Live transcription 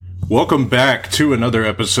Welcome back to another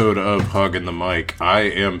episode of Hogging the Mic. I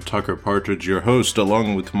am Tucker Partridge, your host,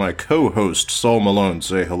 along with my co-host, Saul Malone.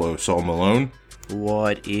 Say hello, Saul Malone.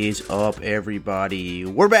 What is up, everybody?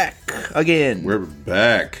 We're back again. We're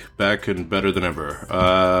back and better than ever.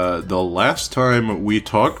 The last time we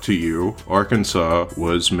talked to you, Arkansas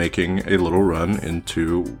was making a little run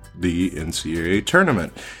into the NCAA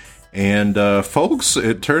tournament. And folks,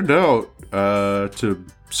 it turned out to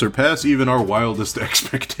surpass even our wildest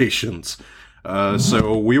expectations.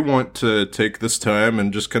 So we want to take this time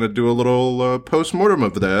and just kind of do a little post-mortem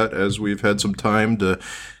of that, as we've had some time to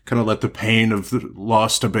kind of let the pain of the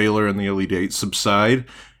loss to Baylor in the Elite Eight subside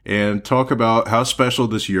and talk about how special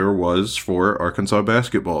this year was for Arkansas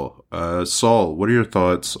basketball. Saul, what are your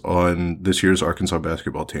thoughts on this year's Arkansas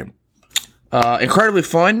basketball team? Incredibly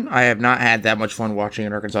fun. I have not had that much fun watching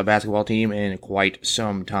an Arkansas basketball team in quite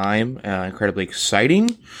some time. Incredibly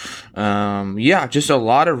exciting. Just a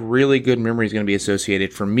lot of really good memories going to be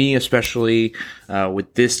associated for me, especially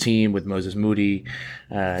with this team, with Moses Moody,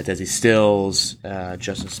 Desi Stills,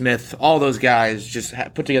 Justin Smith, all those guys just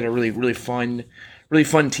put together a really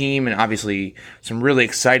fun team, and obviously some really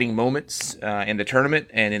exciting moments in the tournament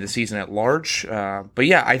and in the season at large.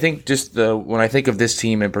 I think when I think of this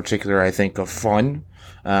team in particular, I think of fun,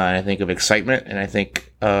 and I think of excitement, and I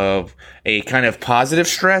think of a kind of positive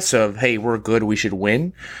stress of, hey, we're good, we should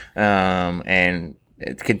win, and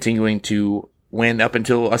continuing to win up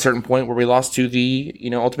until a certain point where we lost to the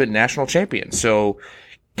ultimate national champion. So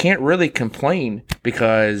can't really complain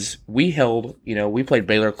because we played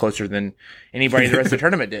Baylor closer than anybody the rest of the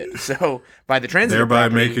tournament did. So by the transit, thereby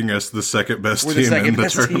making us the second best team in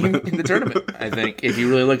the tournament. I think if you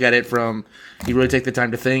really look at it you really take the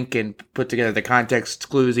time to think and put together the context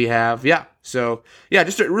clues you have. Yeah. So yeah,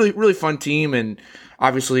 just a really fun team, and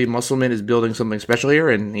obviously Musselman is building something special here,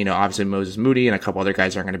 and obviously Moses Moody and a couple other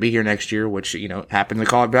guys aren't going to be here next year, which happened in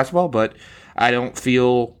college basketball. But I don't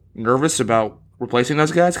feel nervous about replacing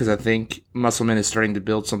those guys because I think Musselman is starting to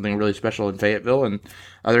build something really special in Fayetteville, and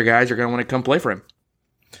other guys are going to want to come play for him.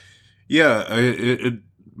 Yeah, it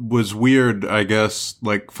was weird, I guess,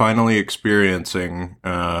 like finally experiencing,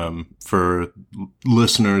 for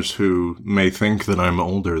listeners who may think that I'm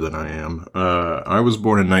older than I am. I was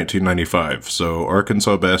born in 1995, so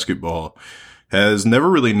Arkansas basketball has never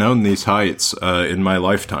really known these heights in my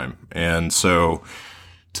lifetime. And so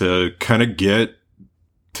to kind of get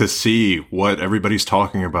to see what everybody's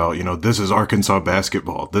talking about, this is Arkansas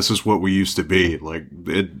basketball. This is what we used to be. Like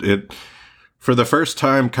it for the first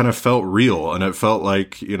time kind of felt real, and it felt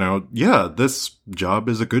like, this job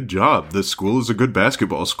is a good job. This school is a good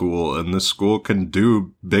basketball school, and this school can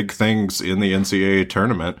do big things in the NCAA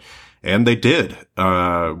tournament. And they did.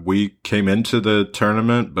 We came into the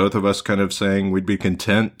tournament, both of us kind of saying we'd be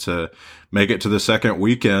content to make it to the second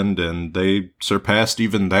weekend, and they surpassed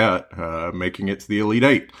even that, making it to the Elite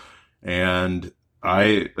Eight. And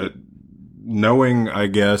knowing, I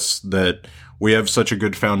guess, that we have such a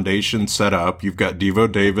good foundation set up, you've got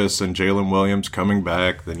Devo Davis and Jalen Williams coming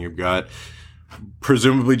back, then you've got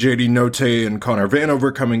presumably JD Note and Connor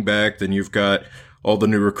Vanover coming back, then you've got all the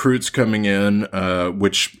new recruits coming in,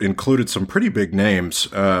 which included some pretty big names.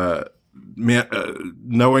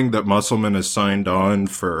 Knowing that Musselman is signed on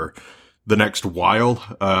for the next while,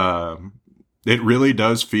 it really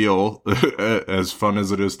does feel, as fun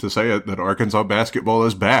as it is to say it, that Arkansas basketball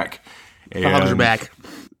is back. And the Hogs are back.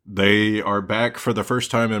 They are back for the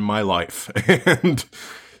first time in my life. And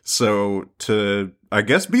so to, I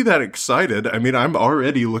guess, be that excited, I mean, I'm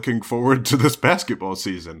already looking forward to this basketball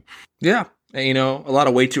season. Yeah. A lot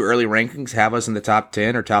of way too early rankings have us in the top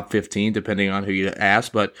 10 or top 15, depending on who you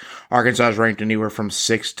ask. But Arkansas is ranked anywhere from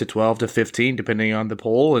 6 to 12 to 15, depending on the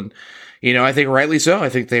poll. And, I think rightly so. I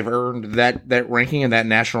think they've earned that ranking and that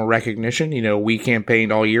national recognition. We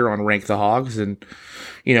campaigned all year on Rank the Hogs. And,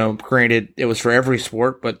 granted, it was for every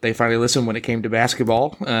sport, but they finally listened when it came to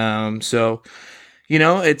basketball.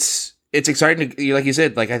 It's exciting to, like you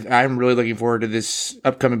said, I'm really looking forward to this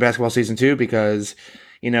upcoming basketball season too, because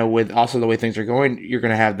with also the way things are going, you're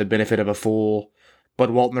going to have the benefit of a full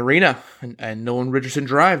Bud Walton Arena and Nolan Richardson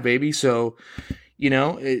Drive, baby. So,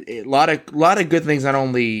 a lot of good things, not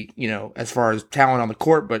only, as far as talent on the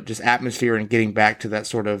court, but just atmosphere and getting back to that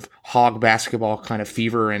sort of hog basketball kind of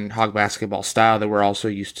fever and hog basketball style that we're also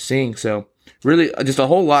used to seeing. So really just a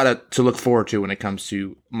whole lot to look forward to when it comes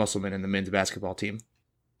to Musselman and the men's basketball team.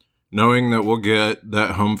 Knowing that we'll get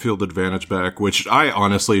that home field advantage back, which I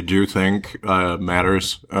honestly do think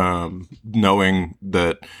matters, knowing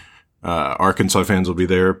that Arkansas fans will be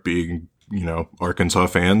there, being, Arkansas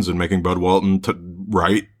fans, and making Bud Walton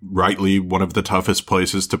rightly one of the toughest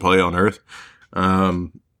places to play on earth.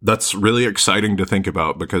 that's really exciting to think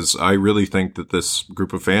about, because I really think that this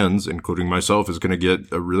group of fans, including myself, is going to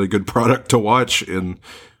get a really good product to watch in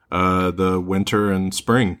the winter and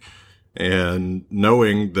spring. And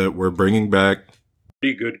knowing that we're bringing back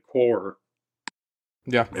pretty good core.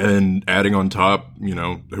 Yeah. And adding on top,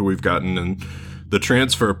 who we've gotten in the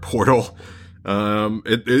transfer portal,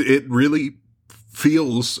 it really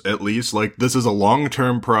feels, at least, like this is a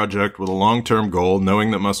long-term project with a long-term goal,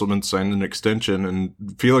 knowing that Musselman signed an extension and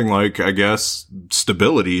feeling like, I guess,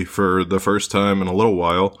 stability for the first time in a little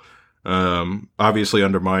while. Obviously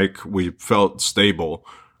under Mike, we felt stable.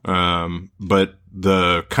 But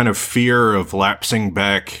the kind of fear of lapsing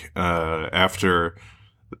back, after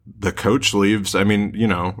the coach leaves, I mean,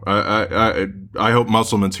 I hope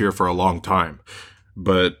Musselman's here for a long time,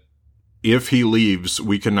 but if he leaves,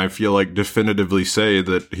 we can, I feel like, definitively say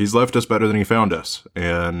that he's left us better than he found us.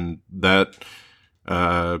 And that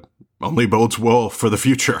only bodes well for the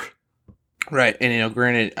future. Right. And,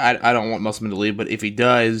 granted, I don't want Musselman to leave, but if he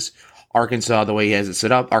does, Arkansas, the way he has it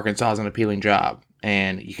set up, Arkansas is an appealing job.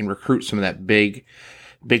 And you can recruit some of that big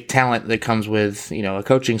talent that comes with, a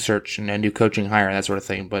coaching search and a new coaching hire, that sort of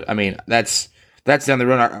thing. But, I mean, that's down the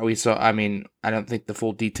road. I don't think the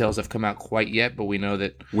full details have come out quite yet, but we know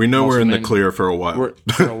that we're in the clear for a while.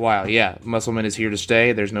 For a while, yeah. Musselman is here to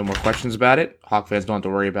stay. There's no more questions about it. Hawk fans don't have to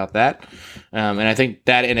worry about that. And I think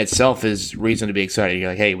that in itself is reason to be excited. You're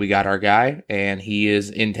like, hey, we got our guy, and he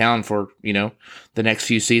is in town for, the next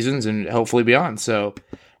few seasons and hopefully beyond. So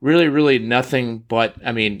really, really nothing but,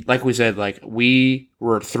 I mean, like we said, like we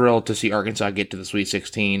were thrilled to see Arkansas get to the Sweet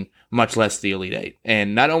 16, much less the Elite Eight.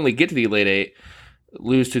 And not only get to the Elite Eight,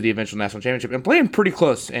 lose to the eventual national championship, and playing pretty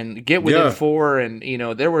close and get within 4. And,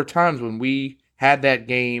 there were times when we had that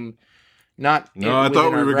game I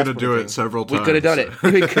thought we were going to do it several times. We could have done it.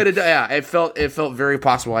 We could have done it. Yeah, it felt very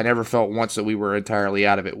possible. I never felt once that we were entirely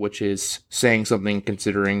out of it, which is saying something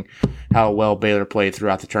considering how well Baylor played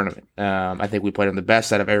throughout the tournament. I think we played them the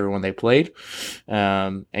best out of everyone they played.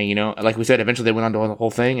 And, like we said, eventually they went on to win the whole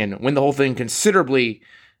thing and win the whole thing considerably.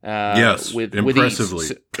 Impressively. With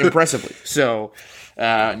ease. Impressively. So,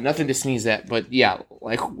 nothing to sneeze at, but yeah,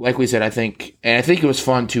 like we said, I think it was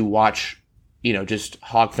fun to watch, just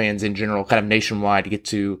Hawk fans in general, kind of nationwide, to get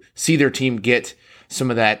to see their team get some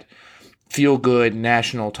of that feel-good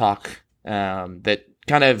national talk that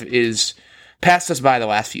kind of is passed us by the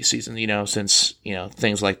last few seasons, since,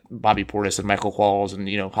 things like Bobby Portis and Michael Qualls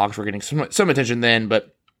and, Hawks were getting some attention then,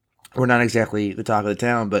 but we're not exactly the talk of the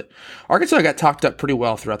town. But Arkansas got talked up pretty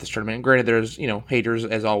well throughout this tournament. And granted, there's, haters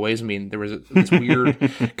as always. I mean, there was this weird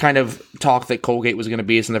kind of talk that Colgate was going to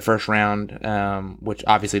beat us in the first round, which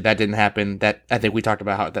obviously that didn't happen. That I think we talked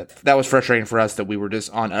about how that was frustrating for us, that we were just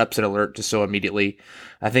on upset alert just so immediately.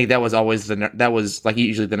 I think that was always that was like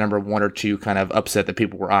usually the number 1 or 2 kind of upset that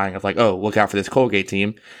people were eyeing, of like, oh, look out for this Colgate team.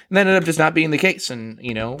 And that ended up just not being the case. And,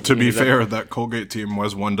 to be fair, that Colgate team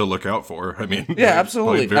was one to look out for. I mean, yeah,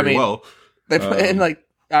 absolutely. Very well. And like,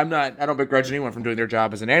 I don't begrudge anyone from doing their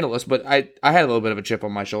job as an analyst, but I had a little bit of a chip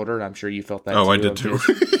on my shoulder, and I'm sure you felt that. Oh, I did too.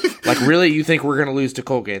 Like, really, you think we're going to lose to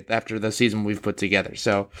Colgate after the season we've put together?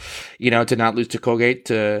 So, to not lose to Colgate,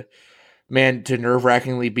 to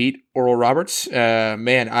nerve-wrackingly beat Oral Roberts,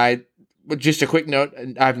 just a quick note,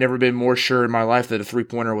 I've never been more sure in my life that a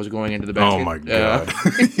 3-pointer was going into the basket. Oh my God.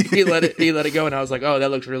 He let it go, and I was like, oh,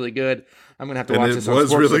 that looks really good. I'm going to have to watch this on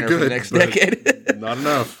SportsCenter really for the next decade. Not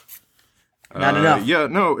enough. Not enough. Yeah,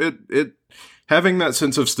 no, it having that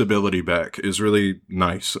sense of stability back is really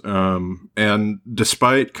nice. And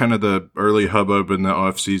despite kind of the early hubbub in the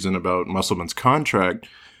offseason about Musselman's contract,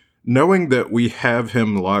 knowing that we have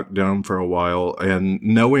him locked down for a while and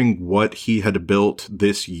knowing what he had built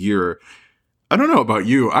this year, I don't know about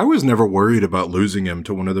you, I was never worried about losing him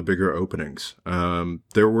to one of the bigger openings.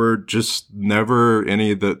 There were just never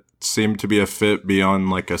any that seemed to be a fit beyond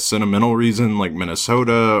like a sentimental reason like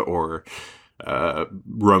Minnesota, or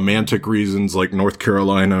romantic reasons like North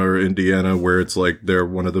Carolina or Indiana, where it's like they're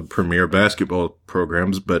one of the premier basketball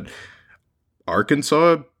programs. But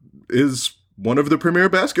Arkansas is one of the premier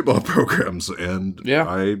basketball programs, and yeah.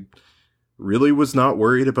 I really was not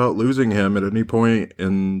worried about losing him at any point.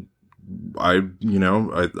 And I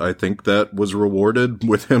think that was rewarded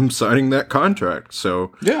with him signing that contract.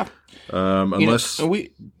 So yeah, unless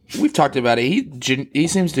we've talked about it, he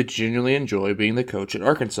seems to genuinely enjoy being the coach at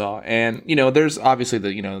Arkansas. And there's obviously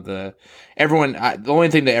the only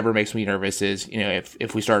thing that ever makes me nervous is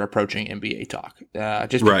if we start approaching NBA talk,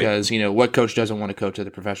 just because what coach doesn't want to coach at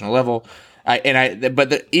the professional level.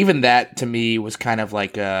 Even that to me was kind of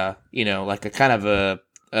like a kind of a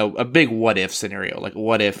a big what if scenario. Like,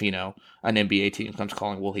 what if, an NBA team comes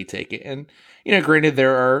calling, will he take it? And, granted,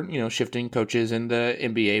 there are, shifting coaches in the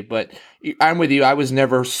NBA, but I'm with you. I was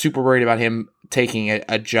never super worried about him taking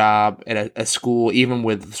a job at a school, even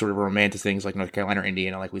with sort of romantic things like North Carolina or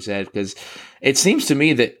Indiana, like we said, because it seems to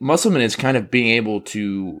me that Musselman is kind of being able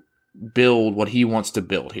to build what he wants to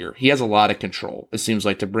build here. He has a lot of control, it seems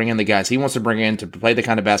like, to bring in the guys he wants to bring in to play the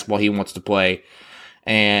kind of basketball he wants to play.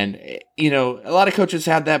 And, a lot of coaches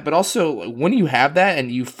have that, but also when you have that and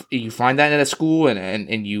you find that in a school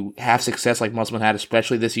and you have success like Musselman had,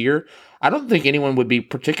 especially this year, I don't think anyone would be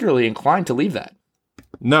particularly inclined to leave that.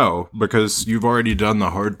 No, because you've already done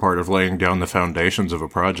the hard part of laying down the foundations of a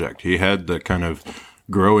project. He had the kind of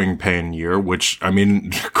growing pain year, which, I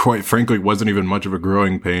mean, quite frankly, wasn't even much of a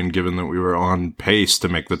growing pain given that we were on pace to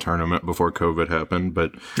make the tournament before COVID happened.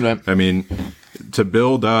 But, I mean, to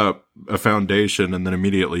build up a foundation and then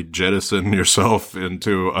immediately jettison yourself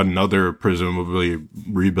into another presumably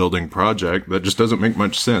rebuilding project, that just doesn't make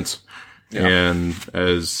much sense. Yeah. And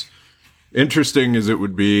as interesting as it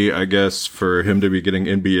would be, I guess, for him to be getting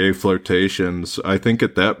NBA flirtations, I think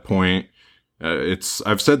at that point,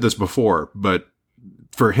 I've said this before, but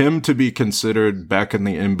for him to be considered back in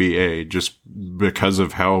the NBA just because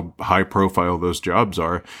of how high profile those jobs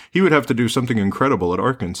are, he would have to do something incredible at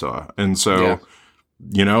Arkansas. And so,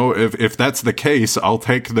 if that's the case, I'll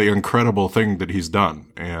take the incredible thing that he's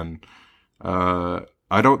done. And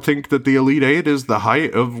I don't think that the Elite Eight is the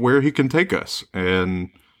height of where he can take us. And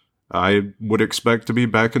I would expect to be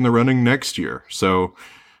back in the running next year. So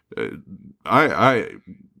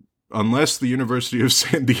unless the University of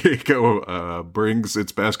San Diego brings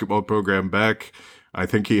its basketball program back, I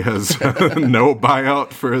think he has no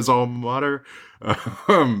buyout for his alma mater.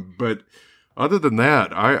 But other than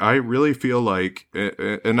that, I really feel like,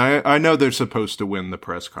 and I know they're supposed to win the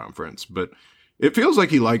press conference, but it feels like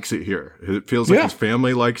he likes it here. It feels like his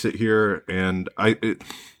family likes it here. And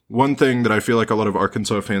one thing that I feel like a lot of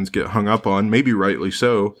Arkansas fans get hung up on, maybe rightly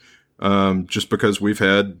so, just because we've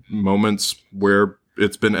had moments where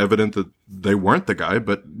it's been evident that they weren't the guy,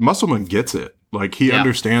 but Musselman gets it. Like, he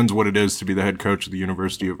understands what it is to be the head coach of the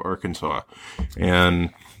University of Arkansas. And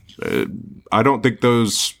I don't think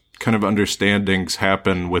those kind of understandings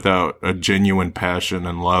happen without a genuine passion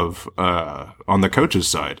and love on the coach's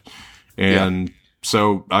side. And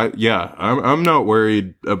so, I'm not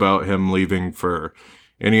worried about him leaving for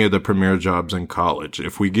any of the premier jobs in college.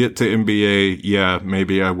 If we get to NBA,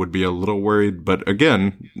 maybe I would be a little worried. But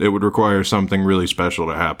again, it would require something really special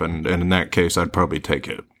to happen. And in that case, I'd probably take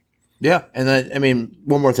it. Yeah. And then, I mean,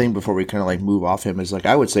 one more thing before we kind of like move off him is, like,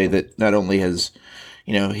 I would say that not only has,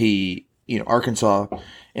 Arkansas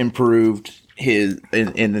improved his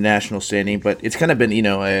in the national standing, but it's kind of been,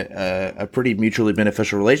 a pretty mutually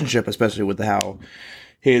beneficial relationship, especially with how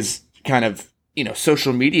his kind of,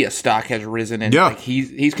 social media stock has risen, and like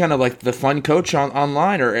he's kind of like the fun coach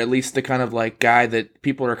online, or at least the kind of like guy that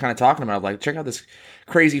people are kind of talking about. Like, check out this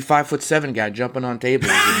crazy 5'7" guy jumping on tables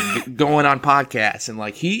and going on podcasts, and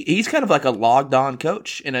like he's kind of like a logged on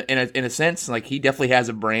coach in a sense. Like, he definitely has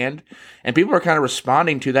a brand, and people are kind of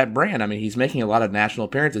responding to that brand. I mean, he's making a lot of national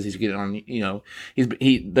appearances. He's getting on,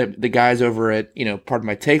 the guys over at Pardon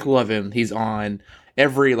My Take love him. He's on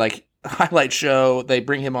every like highlight show. They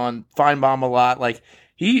bring him on Feinbaum a lot. Like,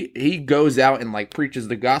 he goes out and like preaches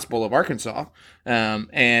the gospel of Arkansas.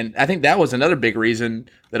 And I think that was another big reason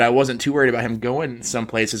that I wasn't too worried about him going some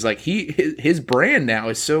places. Like, his brand now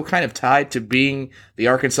is so kind of tied to being the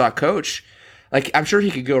Arkansas coach. Like, I'm sure he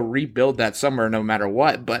could go rebuild that somewhere no matter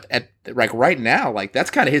what. But at like right now, like, that's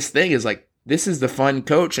kind of his thing, is like, this is the fun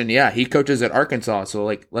coach, and he coaches at Arkansas. So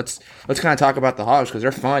like, let's kind of talk about the Hogs, because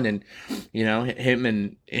they're fun, and him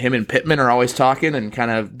and Pittman are always talking and kind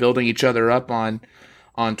of building each other up on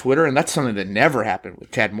Twitter, and that's something that never happened with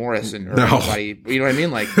Chad Morris or anybody. You know what I mean?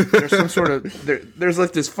 Like, there's some sort of there's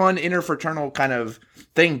like this fun interfraternal kind of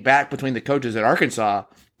thing back between the coaches at Arkansas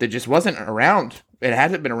that just wasn't around. It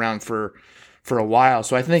hasn't been around for a while.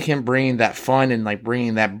 So I think him bringing that fun and like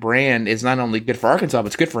bringing that brand is not only good for Arkansas, but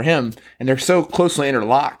it's good for him. And they're so closely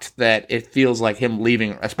interlocked that it feels like him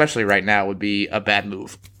leaving, especially right now, would be a bad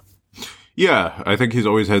move. Yeah, I think he's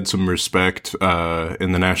always had some respect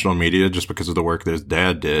in the national media just because of the work that his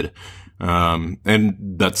dad did. And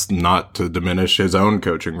that's not to diminish his own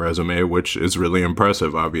coaching resume, which is really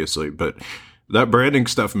impressive, obviously. But that branding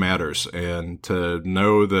stuff matters. And to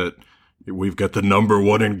know that we've got the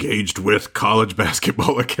 #1 engaged with college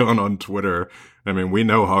basketball account on Twitter. I mean, we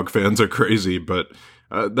know Hog fans are crazy, but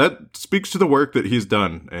that speaks to the work that he's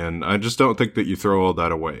done. And I just don't think that you throw all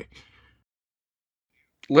that away.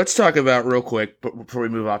 let's talk about real quick, but before we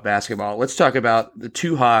move off basketball, let's talk about the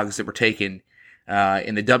two hogs that were taken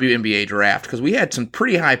in the WNBA draft, because we had some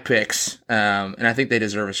pretty high picks, and I think they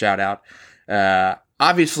deserve a shout out.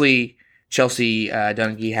 Obviously, Chelsea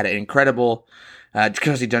Dungee had an incredible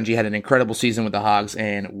season with the Hogs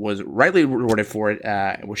and was rightly rewarded for it,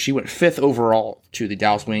 where she went 5th overall to the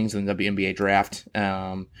Dallas Wings in the WNBA draft,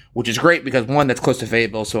 which is great because, one, that's close to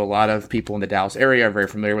Fayetteville, so a lot of people in the Dallas area are very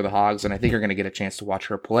familiar with the Hogs, and I think are going to get a chance to watch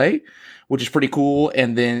her play, which is pretty cool.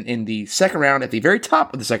 And then in the second round, at the very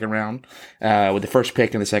top of the second round, with the first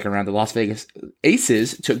pick in the second round, the Las Vegas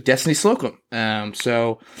Aces took Destiny Slocum. And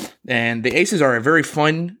the Aces are a very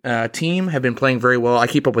fun team, have been playing very well. I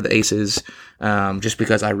keep up with the Aces just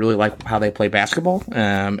because I really like how they play basketball.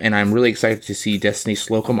 And I'm really excited to see Destiny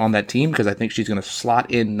Slocum on that team because I think she's going to slot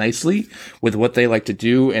in nicely with what they like to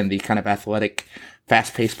do and the kind of athletic,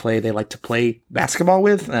 fast-paced play they like to play basketball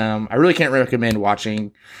with. I really can't recommend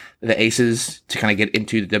watching the Aces to kind of get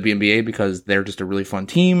into the WNBA because they're just a really fun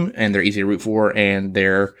team and they're easy to root for, and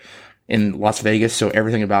they're in Las Vegas, so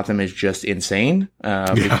everything about them is just insane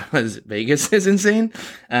because Vegas is insane.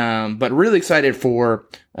 But really excited for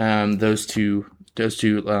those two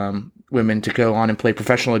women to go on and play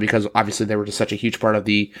professionally because obviously they were just such a huge part of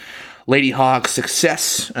the Lady Hawks'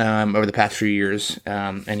 success over the past few years.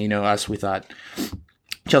 And you know us, we thought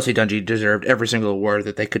Chelsea Dungee deserved every single award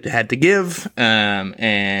that they had to give.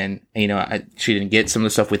 And you know, she didn't get some of the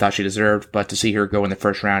stuff we thought she deserved, but to see her go in the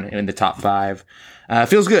first round in the top 5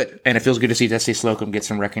 feels good. And it feels good to see Destiny Slocum get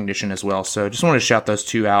some recognition as well. So just wanted to shout those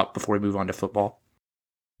two out before we move on to football.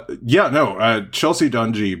 Chelsea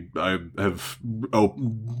Dungee, I have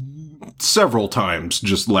several times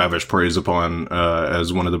just lavish praise upon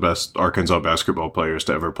as one of the best Arkansas basketball players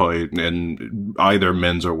to ever play in either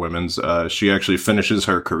men's or women's. She actually finishes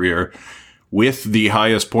her career with the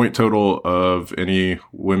highest point total of any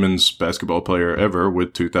women's basketball player ever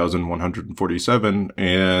with 2,147.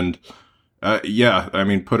 And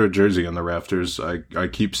put her jersey in the rafters. I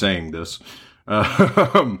keep saying this.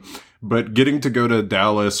 But getting to go to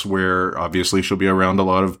Dallas, where obviously she'll be around a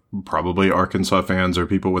lot of probably Arkansas fans or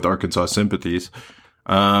people with Arkansas sympathies,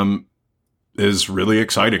 is really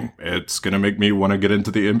exciting. It's going to make me want to get into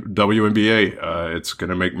the WNBA. It's going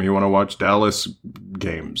to make me want to watch Dallas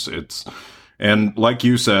games. And like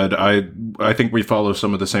you said, I think we follow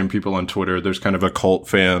some of the same people on Twitter. There's kind of a cult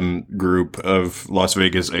fan group of Las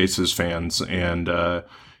Vegas Aces fans, and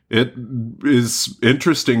it is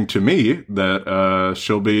interesting to me that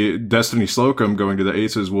Destiny Slocum going to the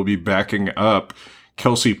Aces will be backing up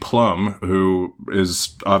Kelsey Plum, who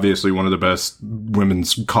is obviously one of the best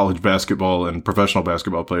women's college basketball and professional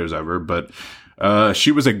basketball players ever, but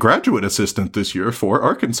she was a graduate assistant this year for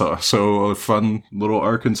Arkansas, so a fun little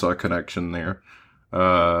Arkansas connection there.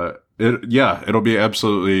 It'll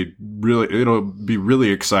be really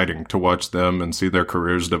exciting to watch them and see their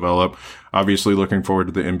careers develop. Obviously looking forward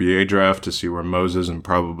to the NBA draft to see where Moses and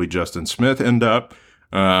probably Justin Smith end up.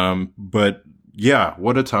 But yeah,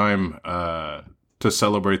 what a time to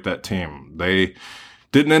celebrate that team. They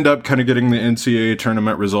didn't end up kind of getting the NCAA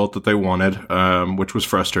tournament result that they wanted, which was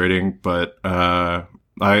frustrating, but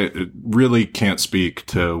I really can't speak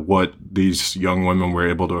to what these young women were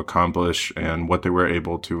able to accomplish and what they were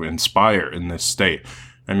able to inspire in this state.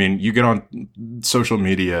 I mean, you get on social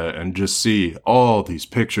media and just see all these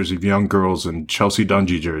pictures of young girls in Chelsea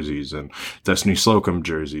Dungee jerseys and Destiny Slocum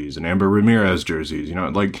jerseys and Amber Ramirez jerseys, you know,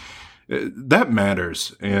 like that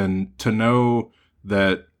matters. And to know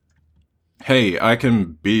that, hey, I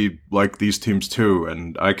can be like these teams too,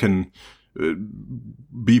 and I can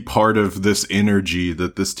be part of this energy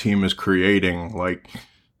that this team is creating. Like,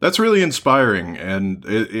 that's really inspiring, and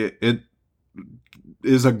it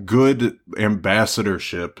is a good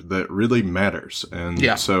ambassadorship that really matters.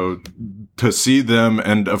 And so to see them,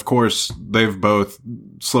 and of course they've both,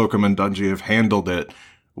 Slocum and Dungee, have handled it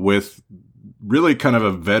with really kind of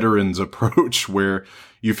a veteran's approach where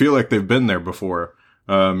you feel like they've been there before.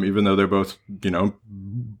 Even though they're both, you know,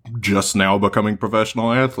 just now becoming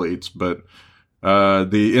professional athletes. But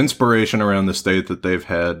the inspiration around the state that they've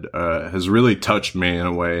had has really touched me in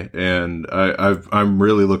a way. And I'm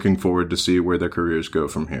really looking forward to see where their careers go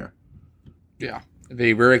from here. Yeah, it'd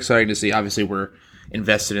be very exciting to see. Obviously, we're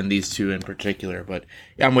invested in these two in particular. But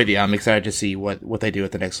yeah, I'm with you. I'm excited to see what they do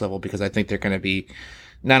at the next level because I think they're going to be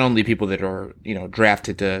not only people that are, you know,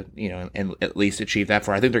 drafted to, you know, and at least achieve that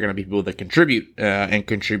far. I think they're going to be people that contribute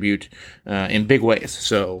in big ways.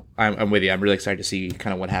 So I'm with you. I'm really excited to see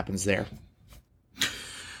kind of what happens there.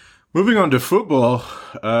 Moving on to football,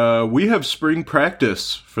 we have spring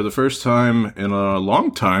practice for the first time in a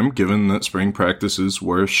long time, given that spring practices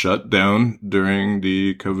were shut down during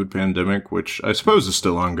the COVID pandemic, which I suppose is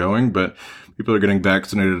still ongoing, but people are getting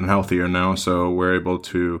vaccinated and healthier now, so we're able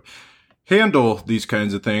to handle these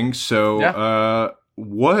kinds of things. So, Yeah.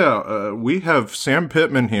 we have Sam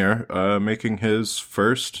Pittman here, making his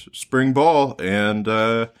first spring ball,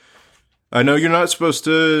 and I know you're not supposed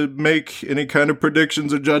to make any kind of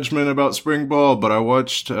predictions or judgment about spring ball, but I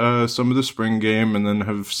watched some of the spring game and then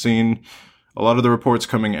have seen a lot of the reports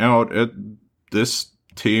coming out. This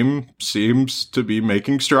team seems to be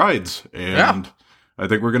making strides, and I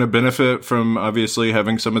think we're going to benefit from obviously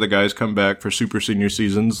having some of the guys come back for super senior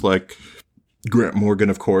seasons, like Grant Morgan,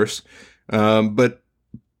 of course. But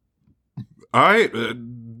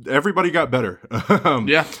everybody got better.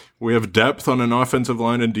 Yeah. We have depth on an offensive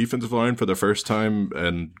line and defensive line for the first time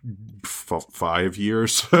in 5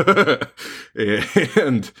 years. And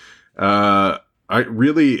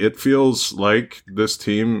it feels like this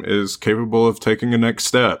team is capable of taking a next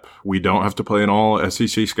step. We don't have to play an all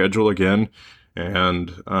SEC schedule again.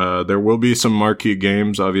 And there will be some marquee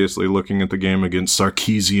games, obviously looking at the game against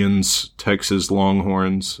Sarkisian's Texas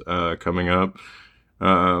Longhorns coming up.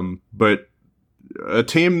 But a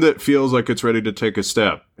team that feels like it's ready to take a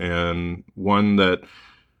step, and one that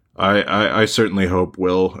I certainly hope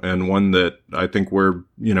will, and one that I think we're,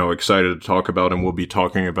 excited to talk about and we'll be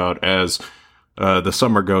talking about as the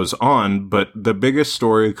summer goes on. But the biggest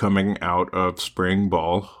story coming out of spring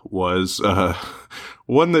ball was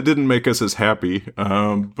one that didn't make us as happy,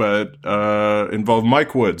 but involved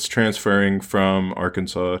Mike Woods transferring from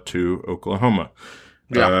Arkansas to Oklahoma.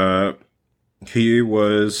 Yeah. He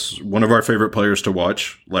was one of our favorite players to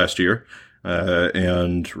watch last year,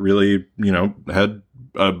 and really, had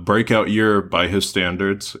a breakout year by his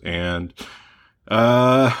standards, and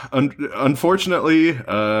unfortunately,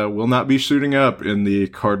 will not be suiting up in the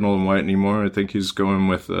Cardinal and White anymore. I think he's going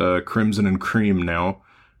with Crimson and Cream now.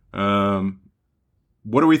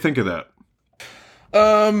 What do we think of that?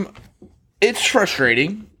 It's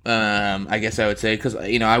frustrating. I guess I would say, because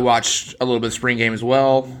I watched a little bit of spring game as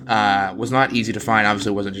well. Was not easy to find.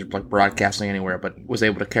 Obviously, it wasn't just like broadcasting anywhere, but was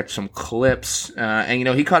able to catch some clips. And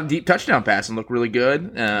he caught a deep touchdown pass and looked really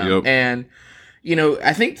good. Yep. And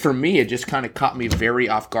I think for me, it just kind of caught me very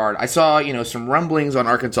off guard. I saw some rumblings on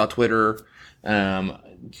Arkansas Twitter.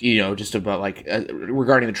 Just about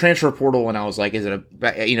regarding the transfer portal, and I was like, is it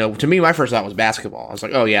to me, my first thought was basketball. I was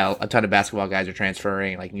like, oh yeah, a ton of basketball guys are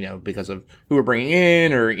transferring, because of who we're bringing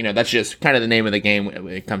in, or, that's just kind of the name of the game when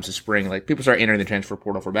it comes to spring. Like, people start entering the transfer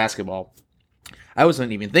portal for basketball. I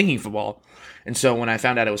wasn't even thinking football. And so when I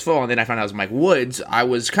found out it was football, and then I found out it was Mike Woods, I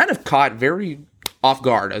was kind of caught very off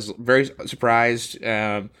guard. I was very surprised.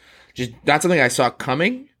 Just not something I saw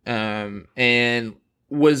coming. And I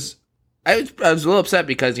was a little upset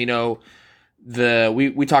because, we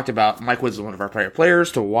talked about Mike Woods is one of our favorite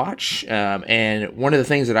players to watch. And one of the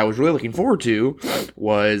things that I was really looking forward to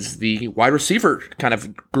was the wide receiver kind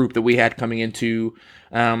of group that we had coming into,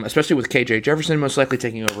 especially with KJ Jefferson most likely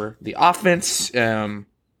taking over the offense.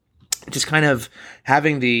 Just kind of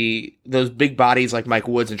having those big bodies like Mike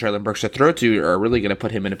Woods and Treylon Burks to throw to are really going to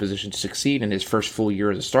put him in a position to succeed in his first full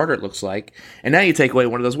year as a starter, it looks like. And now you take away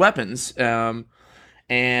one of those weapons. And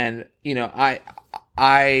I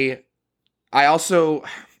also,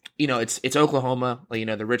 it's Oklahoma.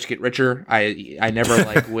 The rich get richer. I never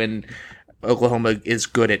like when Oklahoma is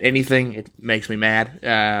good at anything. It makes me mad.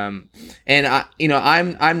 And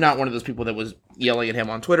I'm not one of those people that was yelling at him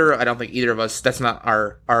on Twitter. I don't think either of us. That's not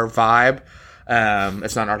our vibe.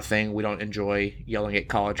 It's not our thing. We don't enjoy yelling at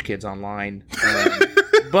college kids online.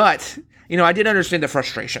 But I did understand the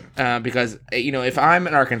frustration because if I'm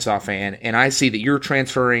an Arkansas fan and I see that you're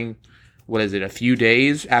transferring, a few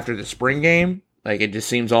days after the spring game, like, it just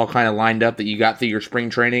seems all kind of lined up that you got through your spring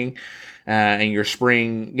training and your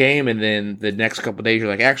spring game, and then the next couple of days you're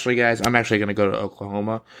like, actually, guys, I'm actually going to go to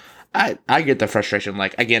Oklahoma. I get the frustration.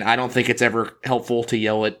 Like, again, I don't think it's ever helpful to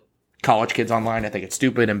yell at college kids online. I think it's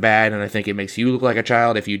stupid and bad, and I think it makes you look like a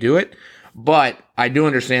child if you do it. But I do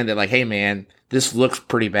understand that, like, hey, man, this looks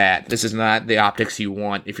pretty bad. This is not the optics you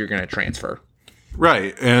want if you're going to transfer.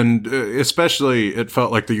 Right. And especially it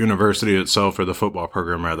felt like the university itself, or the football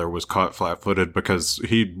program rather, was caught flat-footed because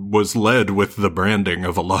he was led with the branding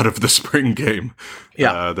of a lot of the spring game.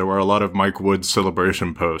 Yeah. There were a lot of Mike Woods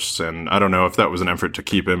celebration posts, and I don't know if that was an effort to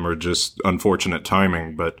keep him or just unfortunate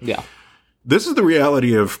timing, but yeah. This is the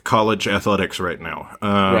reality of college athletics right now.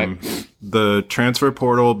 Right. The transfer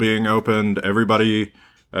portal being opened, everybody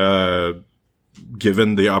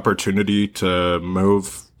given the opportunity to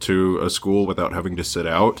move to a school without having to sit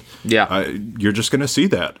out, you're just going to see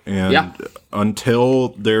that. And until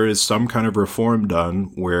there is some kind of reform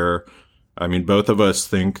done where, I mean, both of us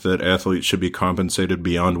think that athletes should be compensated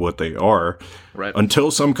beyond what they are. Right. Until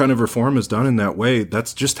some kind of reform is done in that way,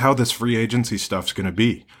 that's just how this free agency stuff's going to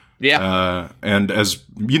be. Yeah. And as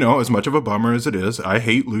you know, as much of a bummer as it is, I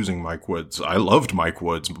hate losing Mike Woods. I loved Mike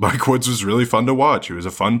Woods. Mike Woods was really fun to watch. He was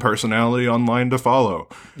a fun personality online to follow.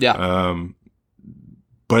 Yeah.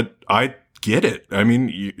 But I get it. I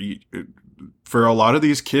mean, for a lot of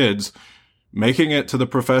these kids, making it to the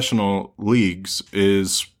professional leagues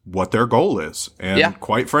is what their goal is. And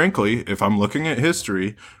quite frankly, if I'm looking at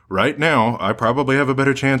history right now, I probably have a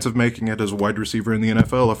better chance of making it as a wide receiver in the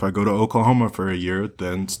NFL if I go to Oklahoma for a year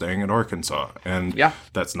than staying at Arkansas. And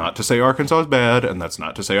that's not to say Arkansas is bad, and that's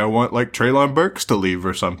not to say I want like Treylon Burks to leave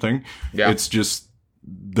or something. Yeah. It's just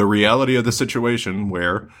the reality of the situation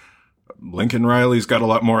where Lincoln Riley's got a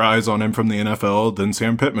lot more eyes on him from the NFL than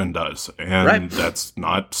Sam Pittman does. And that's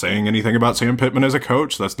not saying anything about Sam Pittman as a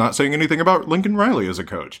coach. That's not saying anything about Lincoln Riley as a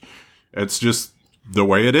coach. It's just the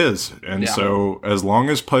way it is. And so as long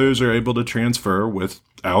as players are able to transfer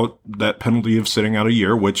without that penalty of sitting out a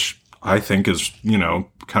year, which I think is, you know,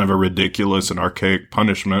 kind of a ridiculous and archaic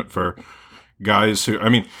punishment for guys who, I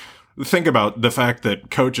mean, think about the fact that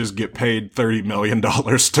coaches get paid $30 million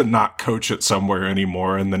to not coach it somewhere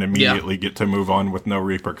anymore and then immediately get to move on with no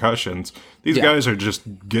repercussions. These guys are just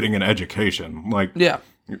getting an education. Like,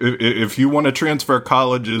 if you want to transfer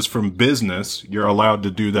colleges from business, you're allowed to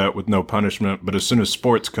do that with no punishment. But as soon as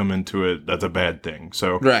sports come into it, that's a bad thing.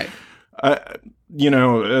 So, you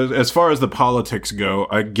know, as far as the politics go,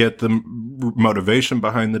 I get the motivation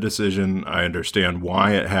behind the decision. I understand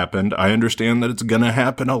why it happened. I understand that it's going to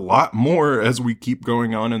happen a lot more as we keep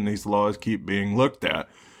going on and these laws keep being looked at.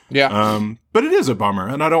 But it is a bummer.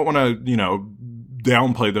 And I don't want to, you know,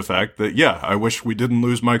 downplay the fact that, I wish we didn't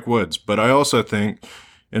lose Mike Woods. But I also think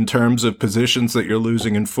in terms of positions that you're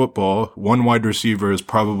losing in football, one wide receiver is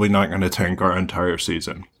probably not going to tank our entire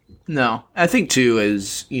season. No, I think too,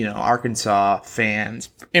 as you know, Arkansas fans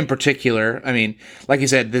in particular. I mean, like you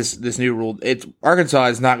said, this new rule. Arkansas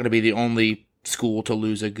is not going to be the only school to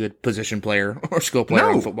lose a good position player or skill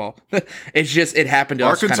player in football. It's just it happened to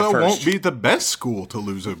us. Arkansas won't be the best school to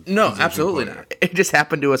lose a absolutely player. Not. It just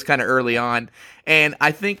happened to us kind of early on, and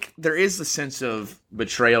I think there is a sense of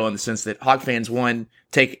betrayal in the sense that Hog fans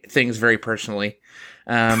take things very personally.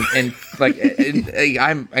 And like,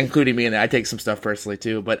 I'm including me in that. I take some stuff personally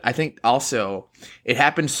too, but I think also it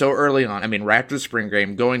happened so early on. I mean, right after the spring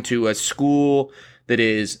game, going to a school that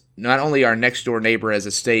is not only our next door neighbor as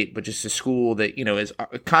a state, but just a school that, you know, is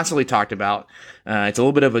constantly talked about. It's a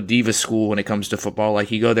little bit of a diva school when it comes to football.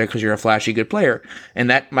 Like, you go there because you're a flashy good player, and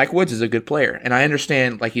that Mike Woods is a good player. And I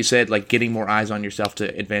understand, like you said, like getting more eyes on yourself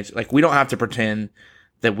to advance. Like, we don't have to pretend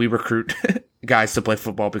that we recruit guys to play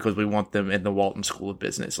football because we want them in the Walton School of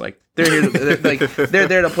Business. Like, they're here they're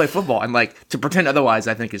there to play football, and like to pretend otherwise,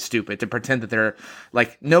 I think is stupid. To pretend that they're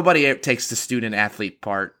like, nobody takes the student athlete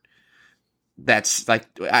part. That's like,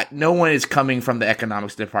 no one is coming from the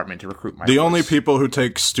economics department to recruit my. The only people who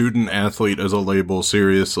take student athlete as a label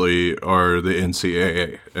seriously are the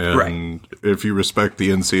NCAA, and if you respect the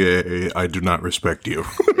NCAA, I do not respect you.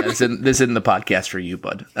 This isn't the podcast for you,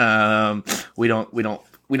 bud. We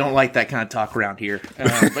don't like that kind of talk around here.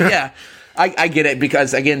 But yeah, I get it,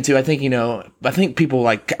 because again, too, I think people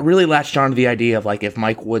like really latched on to the idea of like, if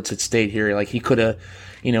Mike Woods had stayed here, like he could have,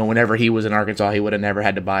 you know, whenever he was in Arkansas, he would have never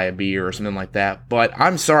had to buy a beer or something like that. But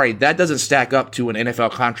I'm sorry, that doesn't stack up to an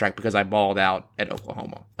NFL contract because I balled out at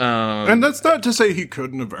Oklahoma. And that's not to say he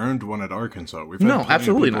couldn't have earned one at Arkansas. We've had plenty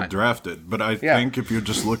of people drafted. But I think if you're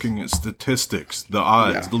just looking at statistics, the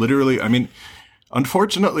odds, literally, I mean,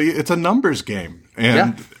 unfortunately, it's a numbers game.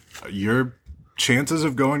 And your chances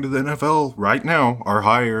of going to the NFL right now are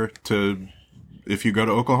higher if you go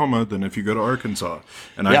to Oklahoma than if you go to Arkansas.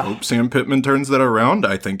 And I hope Sam Pittman turns that around.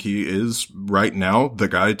 I think he is right now the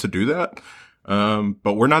guy to do that.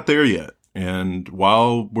 But we're not there yet. And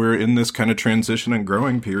while we're in this kind of transition and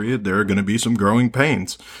growing period, there are going to be some growing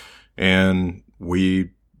pains. And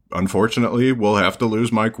we, unfortunately, will have to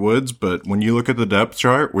lose Mike Woods. But when you look at the depth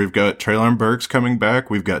chart, we've got Treylon Burks coming back.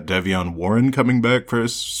 We've got Devion Warren coming back for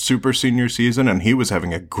his super senior season, and he was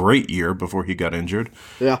having a great year before he got injured.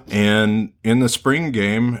 Yeah. And in the spring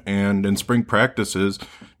game and in spring practices,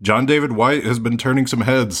 John David White has been turning some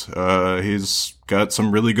heads. He's got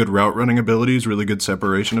some really good route running abilities, really good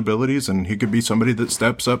separation abilities, and he could be somebody that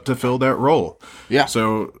steps up to fill that role. Yeah.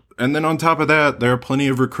 So, and then on top of that, there are plenty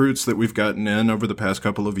of recruits that we've gotten in over the past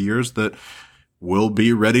couple of years that will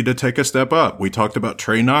be ready to take a step up. We talked about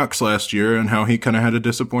Trey Knox last year and how he kind of had a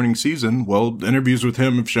disappointing season. Well, interviews with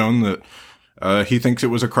him have shown that he thinks it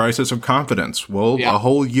was a crisis of confidence. Well, a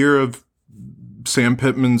whole year of Sam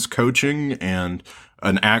Pittman's coaching and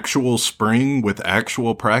an actual spring with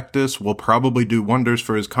actual practice will probably do wonders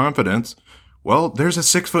for his confidence. Well, there's a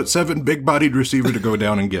 6'7" big-bodied receiver to go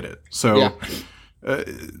down and get it. So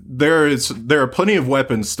there are plenty of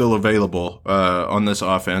weapons still available on this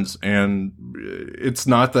offense, and it's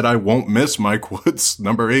not that I won't miss Mike Woods.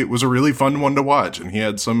 Number 8 was a really fun one to watch, and he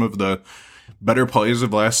had some of the better plays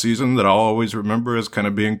of last season that I'll always remember as kind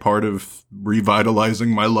of being part of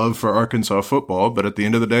revitalizing my love for Arkansas football. But at the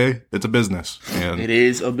end of the day, it's a business. And it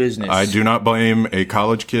is a business. I do not blame a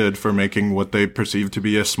college kid for making what they perceive to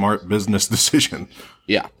be a smart business decision.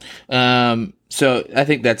 Yeah. So I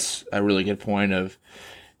think that's a really good point of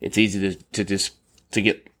it's easy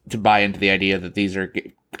to buy into the idea that these are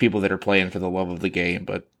people that are playing for the love of the game,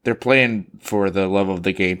 but they're playing for the love of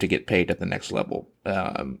the game to get paid at the next level.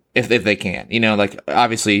 If they can, like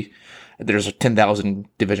obviously there's 10,000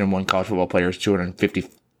 Division I college football players,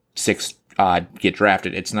 256 odd get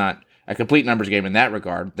drafted. It's not a complete numbers game in that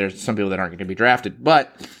regard. There's some people that aren't going to be drafted,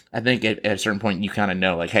 but I think at a certain point you kind of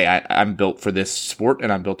know, like, hey, I'm built for this sport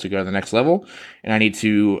and I'm built to go to the next level, and I need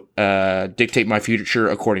to dictate my future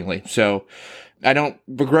accordingly. So I don't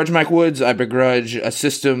begrudge Mike Woods. I begrudge a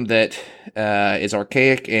system that is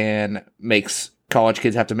archaic and makes college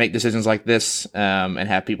kids have to make decisions like this and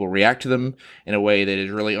have people react to them in a way that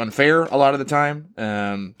is really unfair a lot of the time.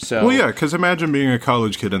 Well, yeah, because imagine being a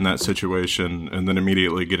college kid in that situation and then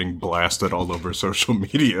immediately getting blasted all over social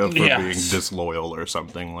media for being disloyal or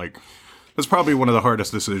something. Like, that's probably one of the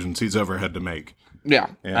hardest decisions he's ever had to make. Yeah,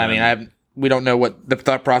 and, I mean, we don't know what the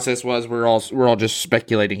thought process was. We're all just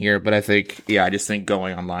speculating here, but I just think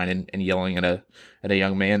going online and yelling at a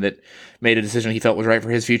young man that made a decision he felt was right for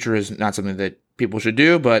his future is not something that people should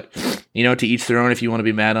do. But to each their own. If you want to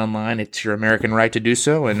be mad online, it's your American right to do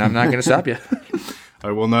so, and I'm not going to stop you.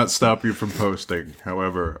 I will not stop you from posting.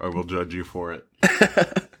 However, I will judge you for it.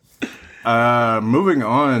 Moving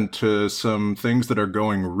on to some things that are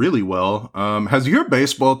going really well. Has your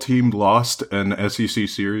baseball team lost an SEC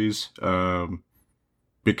series?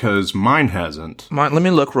 Because mine hasn't. Let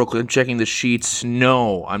me look real quick. I'm checking the sheets.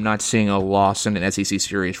 No, I'm not seeing a loss in an SEC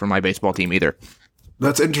series for my baseball team either.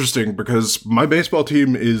 That's interesting because my baseball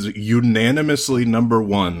team is unanimously number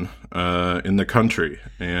 1 in the country.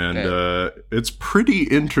 And it's pretty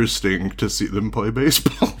interesting to see them play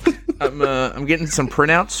baseball. I'm getting some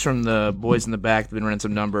printouts from the boys in the back. They've been running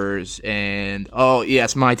some numbers, and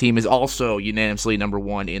yes, my team is also unanimously number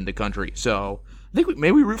 1 in the country. So I think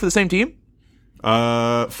maybe we root for the same team.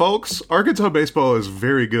 Folks, Arkansas baseball is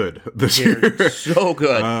very good this year. So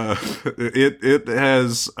good. It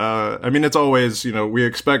has. I mean, it's always we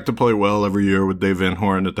expect to play well every year with Dave Van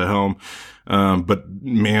Horn at the helm. But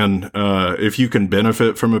man, if you can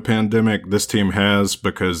benefit from a pandemic, this team has,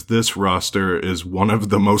 because this roster is one of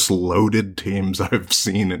the most loaded teams I've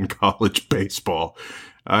seen in college baseball.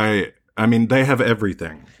 I mean, they have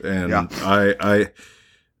everything, and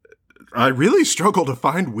I really struggle to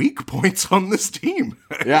find weak points on this team.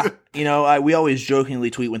 Yeah. We always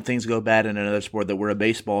jokingly tweet when things go bad in another sport that we're a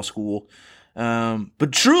baseball school.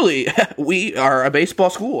 But truly, we are a baseball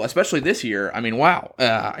school, especially this year. I mean, wow.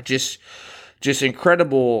 Just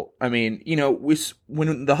incredible. I mean,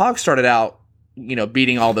 when the Hogs started out,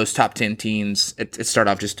 beating all those top 10 teams, it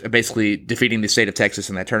started off just basically defeating the state of Texas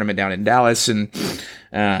in that tournament down in Dallas and,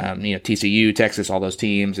 TCU, Texas, all those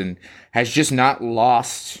teams, and has just not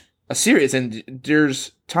lost a series. And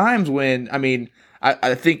there's times when,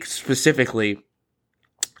 I think specifically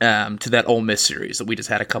to that Ole Miss series that we just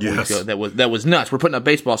had a couple weeks ago. That was nuts. We're putting up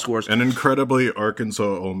baseball scores. An incredibly Arkansas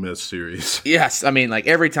Ole Miss series. Yes,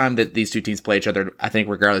 every time that these two teams play each other, I think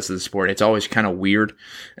regardless of the sport, it's always kind of weird.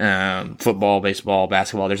 Football, baseball,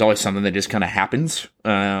 basketball, there's always something that just kind of happens.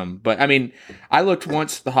 But I looked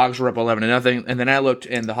once, the Hogs were up 11-0, and then I looked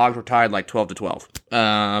and the Hogs were tied like 12-12.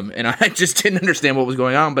 And I just didn't understand what was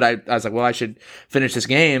going on, but I was like, well, I should finish this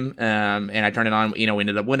game. And I turned it on, we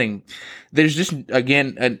ended up winning. There's just,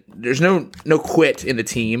 again, there's no quit in the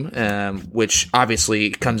team, which obviously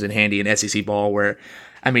comes in handy in SEC ball where,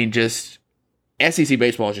 just SEC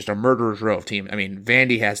baseball is just a murderer's row of team.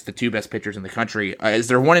 Vandy has the 2 best pitchers in the country. Is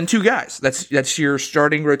there 1 and 2 guys? That's your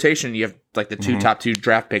starting rotation. You have like the top 2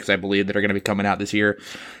 draft picks, I believe, that are going to be coming out this year.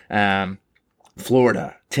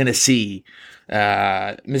 Florida, Tennessee,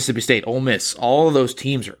 Mississippi State, Ole Miss, all of those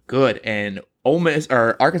teams are good, and Ole Miss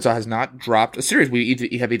or Arkansas has not dropped a series.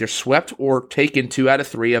 We have either swept or taken 2 out of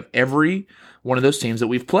 3 of every one of those teams that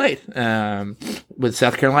we've played, with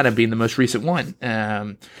South Carolina being the most recent one.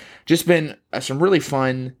 Just been some really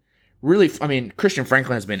fun. I mean, Christian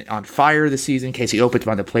Franklin has been on fire this season. Casey Opitz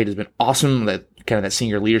behind the plate has been awesome. That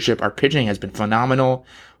senior leadership. Our pitching has been phenomenal.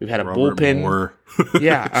 We've had a Robert bullpen. Moore.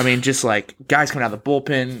 Yeah, I mean, just like guys coming out of the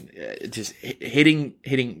bullpen, just hitting,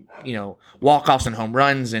 walk-offs and home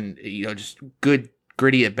runs, and just good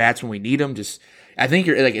gritty at bats when we need them. I think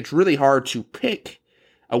it's really hard to pick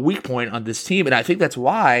a weak point on this team, and I think that's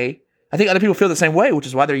why. I think other people feel the same way, which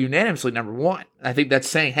is why they're unanimously number one. I think that's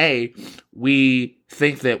saying, hey, we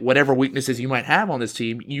think that whatever weaknesses you might have on this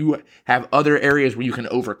team, you have other areas where you can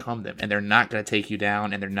overcome them, and they're not going to take you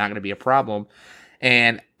down, and they're not going to be a problem.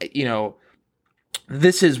 And,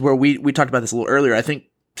 this is where we talked about this a little earlier. I think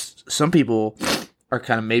some people are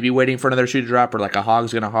kind of maybe waiting for another shoe to drop or like a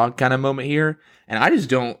hog's going to hog kind of moment here, and I just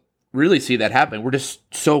don't really see that happen. We're just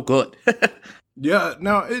so good. Yeah,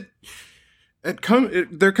 no,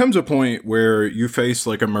 there comes a point where you face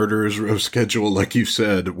like a murderer's row schedule, like you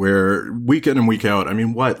said, where week in and week out, I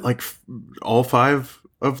mean, all 5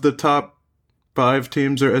 of the top 5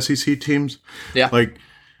 teams are SEC teams? Yeah. Like,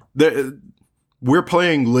 we're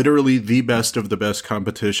playing literally the best of the best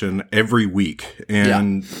competition every week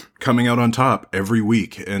and coming out on top every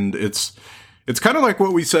week. And it's kind of like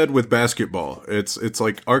what we said with basketball. It's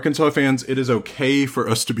like, Arkansas fans, it is okay for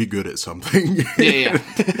us to be good at something. Yeah.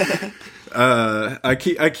 I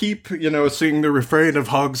keep seeing the refrain of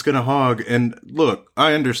hog's gonna hog, and look,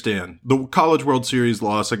 I understand the College World Series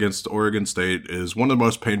loss against Oregon State is one of the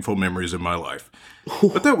most painful memories in my life,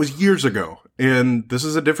 but that was years ago, and this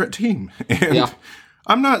is a different team, and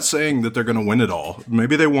I'm not saying that they're gonna win it all.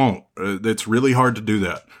 Maybe they won't. It's really hard to do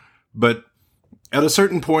that, but at a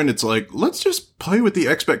certain point, it's like, let's just play with the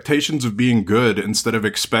expectations of being good instead of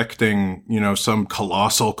expecting, some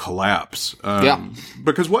colossal collapse.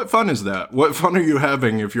 Because what fun is that? What fun are you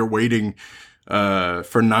having if you're waiting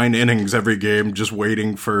for 9 innings every game, just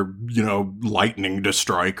waiting for, lightning to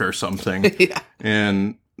strike or something?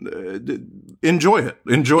 And enjoy it.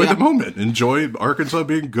 Enjoy the moment. Enjoy Arkansas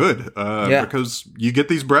being good because you get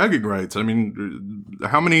these bragging rights. I mean,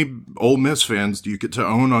 how many Ole Miss fans do you get to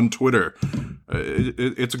own on Twitter?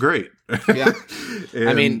 It's great. Yeah.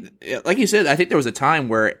 I mean, like you said, I think there was a time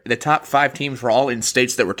where the top 5 teams were all in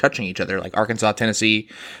states that were touching each other, like Arkansas, Tennessee,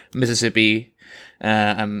 Mississippi.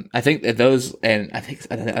 I think that those, and I think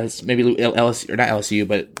maybe LSU, or not LSU,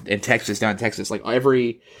 but in Texas, down in Texas, like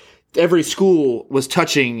every school was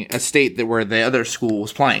touching a state where the other school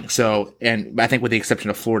was playing. So, and I think with the exception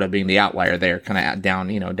of Florida being the outlier there, kind of down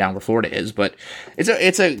where Florida is, but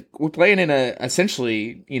we're playing in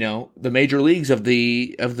essentially, the major leagues of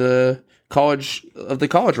the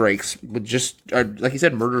college ranks with just, like you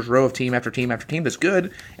said, murderer's row of team after team after team that's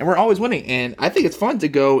good, and we're always winning. And I think it's fun to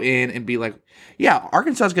go in and be like, yeah,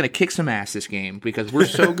 Arkansas is going to kick some ass this game because we're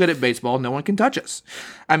so good at baseball, no one can touch us.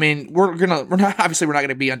 I mean, we're not going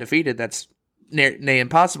to be undefeated. That's near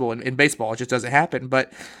impossible in baseball. It just doesn't happen.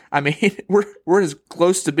 But I mean, we're as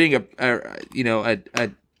close to being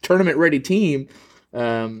a tournament ready team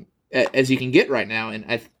as you can get right now.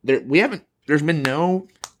 And there's been no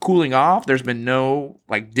cooling off. There's been no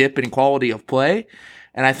dip in quality of play.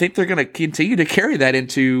 And I think they're going to continue to carry that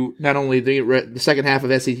into not only the second half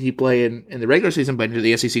of SEC play in the regular season, but into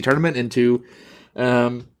the SEC tournament, into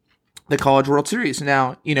the College World Series.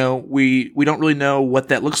 Now, we don't really know what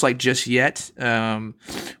that looks like just yet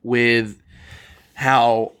with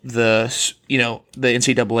how the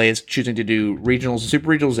NCAA is choosing to do regionals and super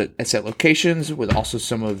regionals at set locations, with also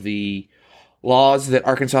some of the laws that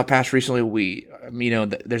Arkansas passed recently.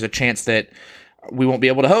 There's a chance that we won't be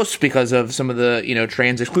able to host because of some of the,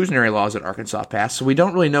 trans exclusionary laws that Arkansas passed. So we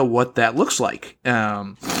don't really know what that looks like.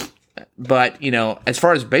 But, as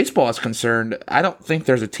far as baseball is concerned, I don't think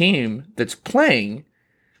there's a team that's playing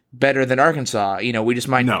better than Arkansas. We just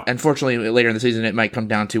might, unfortunately, later in the season, it might come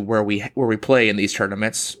down to where we play in these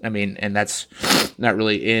tournaments. I mean, and that's not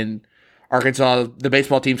really in Arkansas, the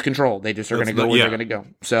baseball team's control. They just are going to go where they're going to go.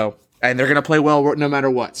 So, and they're going to play well no matter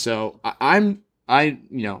what. So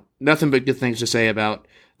nothing but good things to say about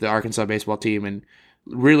the Arkansas baseball team, and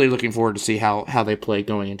really looking forward to see how they play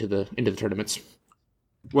going into the tournaments.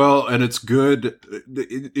 Well, and it's good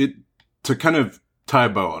to kind of tie a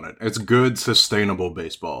bow on it. It's good, sustainable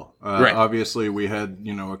baseball. Right. Obviously, we had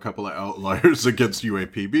a couple of outliers against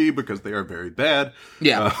UAPB because they are very bad.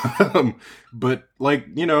 Yeah. But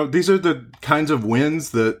these are the kinds of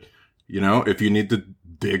wins that if you need to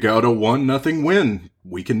dig out a 1-0 win,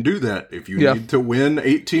 we can do that. If you need to win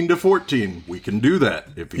 18-14, we can do that.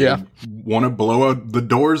 If you want to blow out the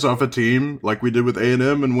doors off a team like we did with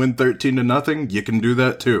A&M and win 13-0, you can do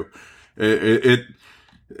that too. This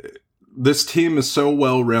team is so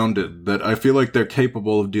well-rounded that I feel like they're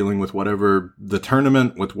capable of dealing with whatever the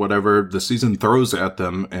tournament, with whatever the season throws at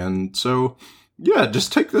them. And so, yeah,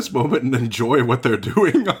 just take this moment and enjoy what they're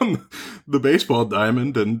doing on the baseball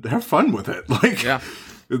diamond and have fun with it. Like, Yeah.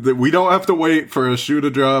 we don't have to wait for a shoe to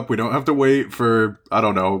drop. We don't have to wait for, I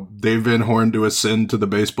don't know, Dave Van Horn to ascend to the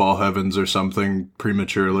baseball heavens or something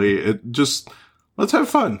prematurely. Let's have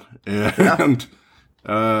fun and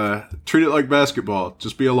treat it like basketball.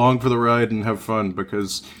 Just be along for the ride and have fun,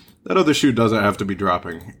 because that other shoe doesn't have to be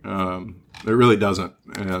dropping. It really doesn't.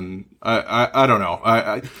 And I don't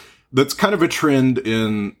know. That's kind of a trend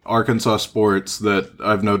in Arkansas sports that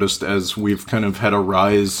I've noticed as we've kind of had a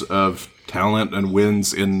rise of talent and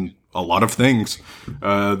wins in a lot of things,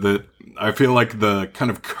 that I feel like the kind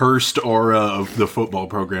of cursed aura of the football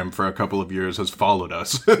program for a couple of years has followed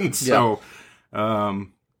us. And so,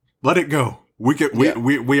 let it go.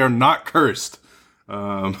 We are not cursed.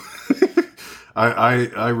 I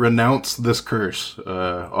renounce this curse,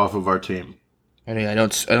 off of our team. I mean, I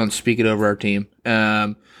don't speak it over our team.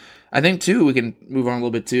 I think too, we can move on a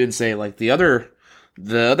little bit too and say, like, the other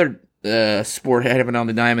sport having on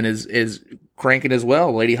the diamond is cranking as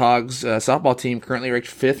well. Lady Hogs softball team currently ranked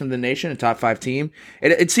 5th in the nation, a top 5 team.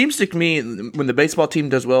 It seems to me when the baseball team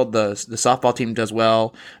does well, the softball team does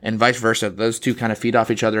well, and vice versa. Those two kind of feed off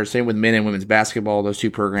each other. Same with men and women's basketball. Those two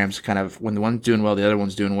programs kind of, when the one's doing well, the other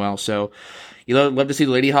one's doing well. So you love to see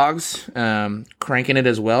the Lady Hogs cranking it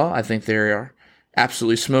as well. I think they're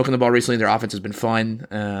absolutely smoking the ball recently. Their offense has been fun.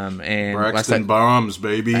 And Braxton Bombs,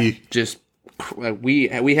 baby. Just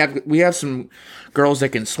we have some girls that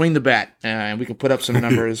can swing the bat, and we can put up some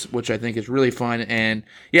numbers, which I think is really fun. And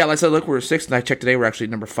yeah, like I said, look, we're 6th, and I checked today, we're actually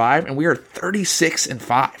number 5, and we are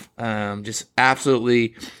 36-5. Just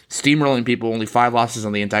absolutely steamrolling people. Only 5 losses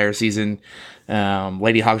on the entire season.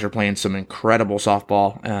 Lady Hogs are playing some incredible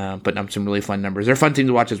softball, putting up some really fun numbers. They're a fun team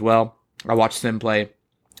to watch as well. I watched them play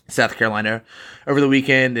South Carolina over the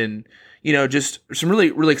weekend, and just some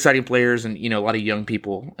really, really exciting players, and a lot of young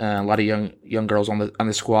people, a lot of young girls on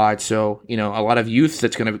the squad. So a lot of youth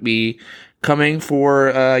that's going to be coming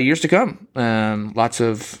for years to come. Lots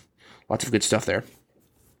of good stuff there.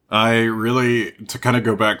 I really, to kind of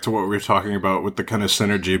go back to what we were talking about with the kind of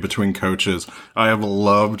synergy between coaches, I have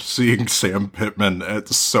loved seeing Sam Pittman at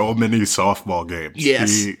so many softball games.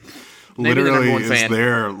 Yes. He literally is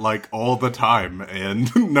there like all the time,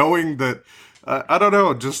 and knowing that, I don't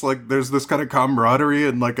know, just like there's this kind of camaraderie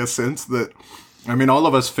and like a sense that, I mean, all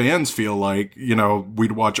of us fans feel like,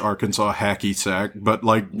 we'd watch Arkansas hacky sack, but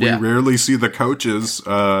like we rarely see the coaches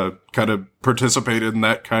kind of participate in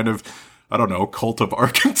that kind of, I don't know, cult of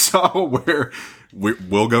Arkansas, where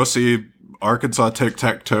we'll go see Arkansas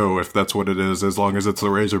tic-tac-toe if that's what it is, as long as it's the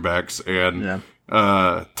Razorbacks. And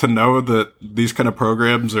to know that these kind of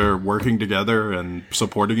programs are working together and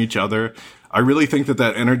supporting each other, I really think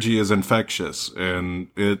that energy is infectious, and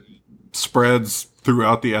it spreads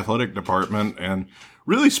throughout the athletic department and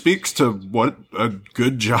really speaks to what a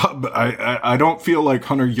good job. I don't feel like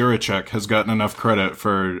Hunter Yurachek has gotten enough credit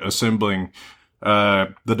for assembling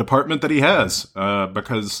the department that he has,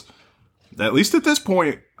 because at least at this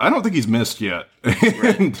point, I don't think he's missed yet.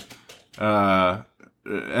 And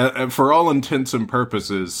for all intents and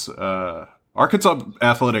purposes, Arkansas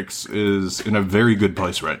athletics is in a very good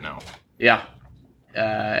place right now. Yeah.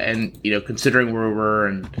 And, considering where we were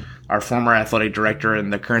and our former athletic director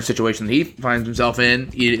and the current situation that he finds himself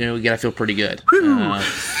in, we got to feel pretty good.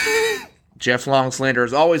 Jeff Longslander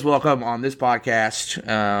is always welcome on this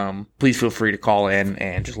podcast. Please feel free to call in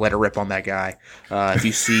and just let it rip on that guy. If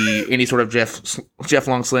you see any sort of Jeff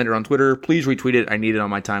Longslander on Twitter, please retweet it. I need it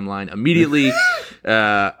on my timeline immediately.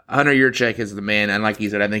 Hunter Yurachek is the man, and like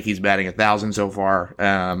you said, I think he's batting 1,000 so far.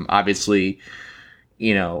 Obviously,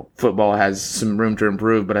 football has some room to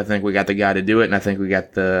improve, but I think we got the guy to do it, and I think we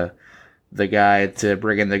got the guy to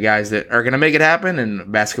bring in the guys that are going to make it happen.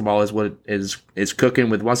 And basketball is what is cooking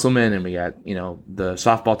with Musselman, and we got the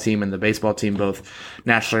softball team and the baseball team both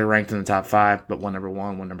nationally ranked in the top 5, but one number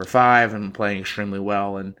 1, one number 5, and playing extremely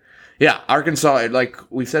well. And yeah, Arkansas, like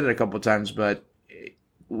we've said it a couple of times, but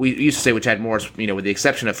we used to say with Chad Morris, with the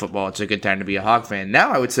exception of football, it's a good time to be a Hog fan.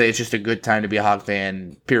 Now I would say it's just a good time to be a Hog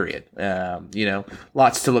fan, period.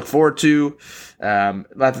 Lots to look forward to.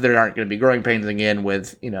 Not that there aren't going to be growing pains again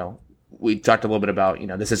with, we talked a little bit about,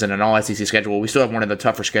 this isn't an all-SEC schedule. We still have one of the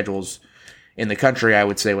tougher schedules in the country, I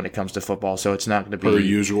would say, when it comes to football. So it's not going to be... Per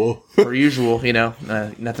usual.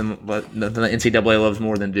 Nothing the NCAA loves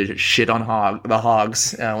more than to just shit on the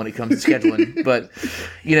Hogs when it comes to scheduling. But,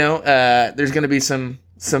 there's going to be some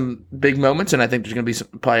big moments, and I think there's going to be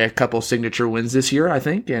probably a couple signature wins this year, I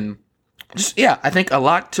think. And I think a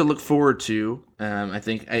lot to look forward to. I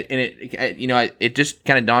think, it just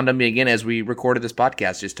kind of dawned on me again as we recorded this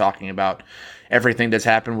podcast, just talking about everything that's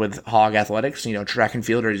happened with Hog athletics. Track and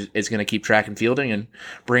field is going to keep track and fielding and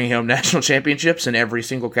bringing home national championships in every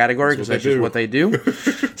single category because that's just what they do.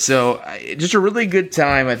 So just a really good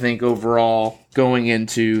time, I think, overall going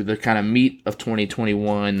into the kind of meat of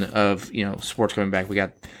 2021 of, sports coming back. We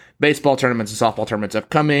got baseball tournaments and softball tournaments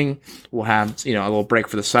upcoming. We'll have, a little break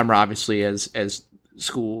for the summer, obviously, as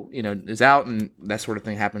school, is out and that sort of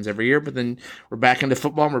thing happens every year. But then we're back into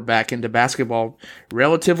football and we're back into basketball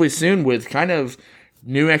relatively soon with kind of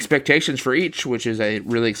new expectations for each, which is a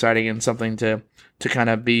really exciting and something to kind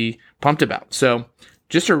of be pumped about. So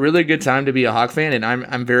just a really good time to be a Hog fan, and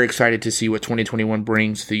I'm very excited to see what 2021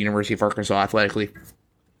 brings to the University of Arkansas athletically.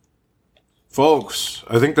 Folks,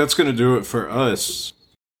 I think that's going to do it for us.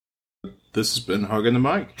 This has been Hogging the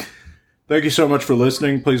Mic. Thank you so much for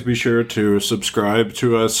listening. Please be sure to subscribe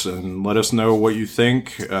to us and let us know what you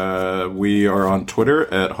think. We are on Twitter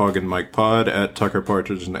at HogandMikePod, at Tucker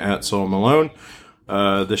Partridge, and at Saul Malone.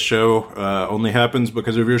 This show only happens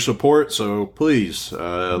because of your support, so please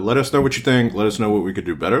let us know what you think. Let us know what we could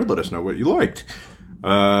do better. Let us know what you liked.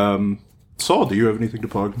 Saul, do you have anything to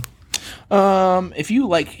plug? If you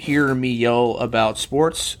like hearing me yell about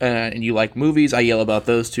sports and you like movies, I yell about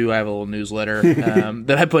those too. I have a little newsletter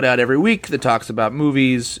that I put out every week that talks about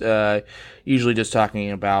movies, usually just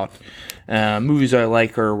talking about movies I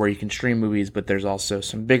like or where you can stream movies, but there's also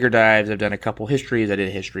some bigger dives. I've done a couple histories. I did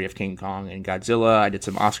a history of King Kong and Godzilla. I did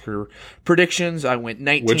some Oscar predictions. I went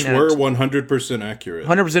 19 which were 100% accurate.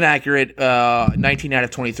 100% accurate, 19 out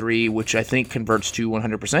of 23, which I think converts to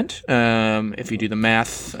 100%. If you do the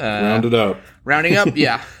math. Rounded up. Rounding up,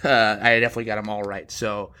 yeah. I definitely got them all right.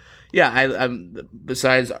 So, yeah, I'm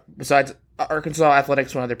besides Arkansas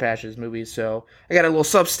athletics, one of their passions, movies. So I got a little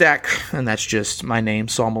Substack, and that's just my name,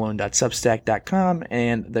 saulmalone.substack.com,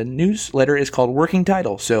 and the newsletter is called Working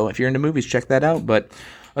Title. So if you're into movies, check that out. But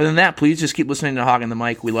other than that, please just keep listening to Hogging the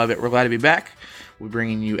Mic. We love it. We're glad to be back. We're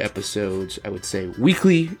bringing you episodes, I would say,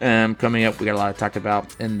 weekly coming up. We got a lot to talk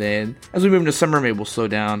about. And then as we move into summer, maybe we'll slow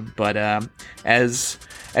down. But as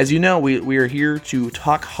you know, we are here to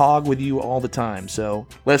talk hog with you all the time. So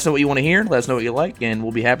let us know what you want to hear. Let us know what you like, and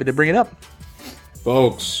we'll be happy to bring it up.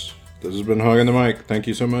 Folks, this has been Hogging the Mic. Thank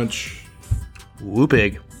you so much. Woo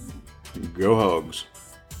pig. Go Hogs.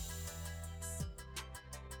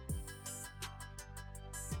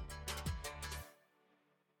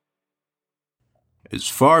 As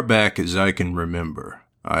far back as I can remember,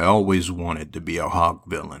 I always wanted to be a hog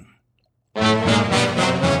villain.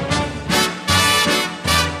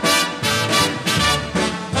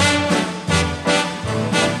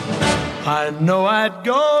 I know I'd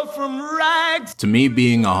go from rags. To me,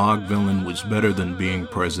 being a hog villain was better than being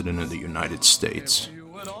president of the United States.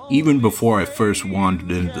 Even before I first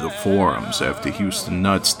wandered into the forums after Houston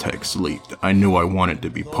Nuts text leaked, I knew I wanted to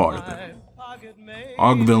be part of them.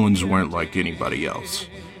 Hog villains weren't like anybody else.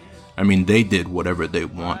 I mean, they did whatever they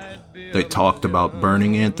wanted. They talked about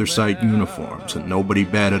burning anthracite uniforms and nobody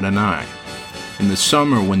batted an eye. In the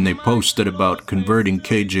summer, when they posted about converting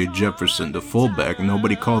KJ Jefferson to fullback,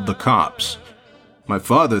 nobody called the cops. My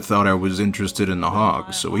father thought I was interested in the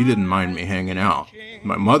Hogs, so he didn't mind me hanging out.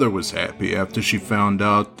 My mother was happy after she found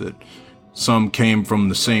out that some came from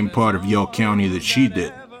the same part of Yell County that she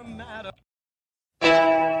did.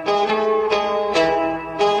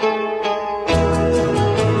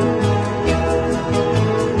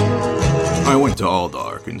 I went to all the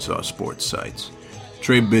Arkansas sports sites.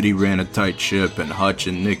 Trey Biddy ran a tight ship, and Hutch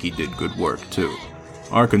and Nicky did good work, too.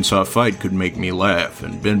 Arkansas Fight could make me laugh,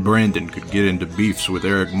 and Ben Brandon could get into beefs with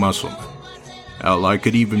Eric Musselman. Hell, I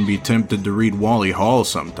could even be tempted to read Wally Hall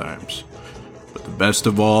sometimes. But the best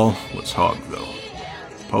of all was Hogville.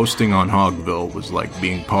 Posting on Hogville was like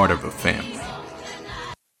being part of a family.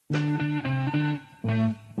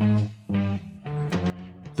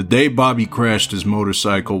 The day Bobby crashed his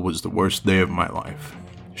motorcycle was the worst day of my life.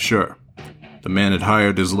 Sure. The man had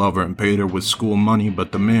hired his lover and paid her with school money,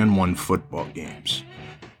 but the man won football games.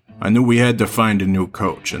 I knew we had to find a new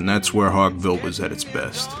coach, and that's where Hogville was at its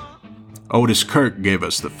best. Otis Kirk gave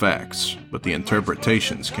us the facts, but the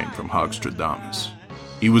interpretations came from Hogstradamus.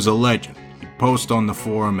 He was a legend. He'd post on the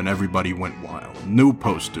forum and everybody went wild. New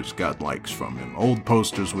posters got likes from him, old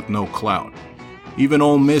posters with no clout. Even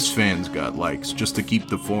Ole Miss fans got likes just to keep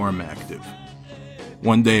the forum active.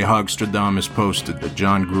 One day, Hogstradamus posted that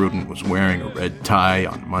John Gruden was wearing a red tie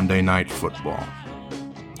on Monday Night Football.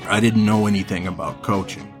 I didn't know anything about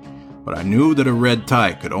coaching, but I knew that a red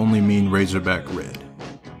tie could only mean Razorback red.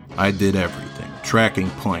 I did everything. tracking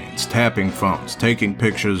planes, tapping phones, taking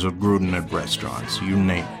pictures of Gruden at restaurants, you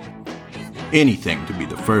name it. Anything to be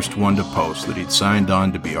the first one to post that he'd signed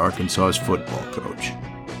on to be Arkansas's football coach.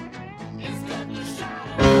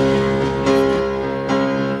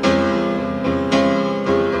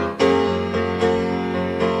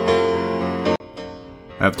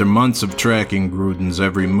 After months of tracking Gruden's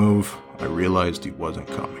every move, I realized he wasn't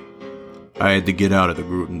coming. I had to get out of the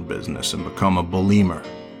Gruden business and become a beliemer.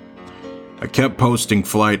 I kept posting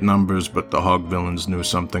flight numbers, but the Hog villains knew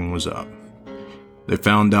something was up. They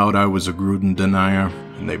found out I was a Gruden denier,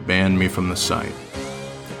 and they banned me from the site.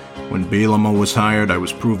 When Bielema was hired, I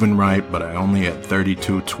was proven right, but I only had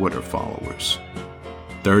 32 Twitter followers.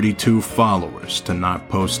 32 followers to not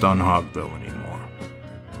post on Hogville anymore.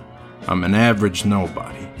 I'm an average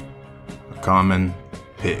nobody. A common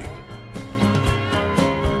pig.